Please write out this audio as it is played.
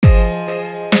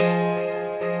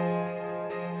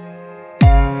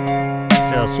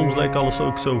ja, soms lijkt alles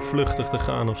ook zo vluchtig te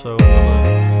gaan of zo.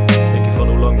 Dan denk je van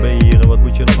hoe lang ben je hier en wat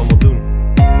moet je nog allemaal doen.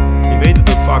 Je weet het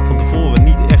ook vaak van tevoren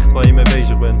niet echt waar je mee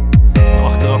bezig bent.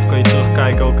 Achteraf kan je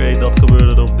terugkijken, oké, dat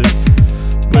gebeurde er op dit.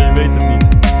 Maar je weet het niet.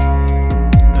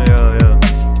 Ja.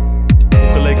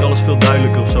 Vroeger leek alles veel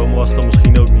duidelijker of zo, maar was het dan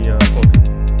misschien ook niet. Ja, fuck.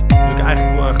 Dus ik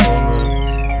eigenlijk maar gewoon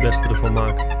het beste ervan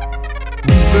maken.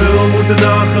 Hoeveel moeten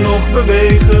dagen nog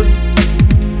bewegen?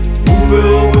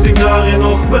 Hoeveel moet ik daarin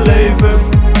nog beleven?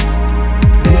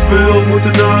 Hoeveel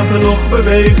moeten dagen nog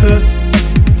bewegen?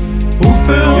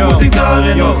 Hoeveel moet ik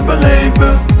daarin nog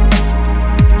beleven?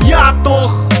 Ja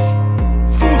toch!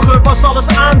 Vroeger was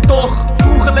alles aan toch?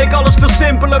 Vroeger leek alles veel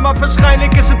simpeler, maar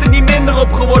waarschijnlijk is het er niet minder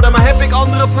op geworden. Maar heb ik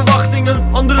andere verwachtingen,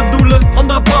 andere doelen,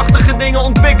 andere prachtige dingen.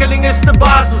 Ontwikkeling is de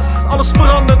basis, alles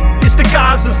verandert is de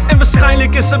casus. En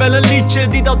waarschijnlijk is er wel een liedje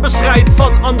die dat beschrijft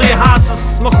van André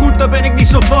Hazes. Maar goed, daar ben ik niet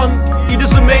zo van. Ieder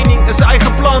zijn mening en zijn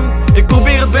eigen plan. Ik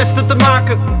probeer het beste te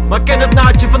maken, maar ken het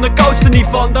naadje van de kous er niet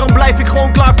van. Daarom blijf ik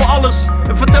gewoon klaar voor alles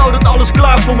en vertrouw dat alles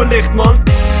klaar voor me ligt, man.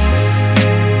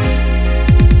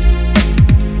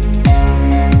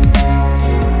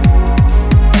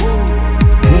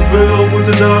 Hoeveel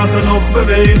moeten dagen nog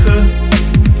bewegen?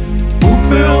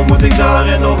 Hoeveel moet ik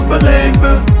daarin nog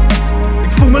beleven?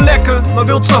 Ik voel me lekker, maar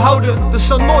wil het zo houden. Dus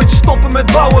zal nooit stoppen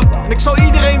met bouwen. En ik zou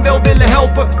iedereen wel willen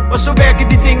helpen, maar zo werken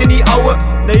die dingen niet, ouwe.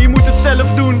 Nee, je moet het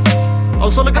zelf doen. Al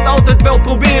zal ik het altijd wel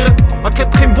proberen, maar ik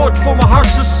heb geen woord voor mijn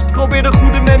harses. Probeer de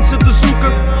goede mensen te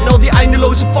zoeken in al die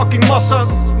eindeloze fucking massa's.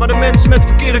 Maar de mensen met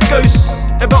verkeerde keuzes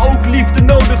hebben ook liefde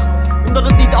nodig, omdat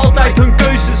het niet altijd hun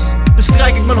keuze is. Dus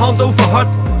strijk ik mijn hand over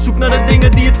hart, zoek naar de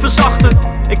dingen die het verzachten.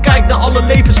 Ik kijk naar alle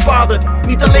levenspaden,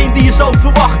 niet alleen die je zou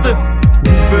verwachten.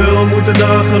 Hoeveel moeten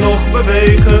dagen nog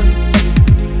bewegen?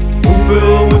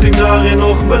 Hoeveel moet ik daarin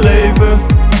nog beleven?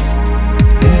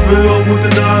 Hoeveel moeten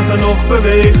dagen nog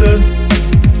bewegen?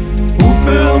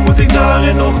 Hoeveel moet ik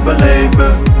daarin nog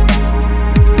beleven?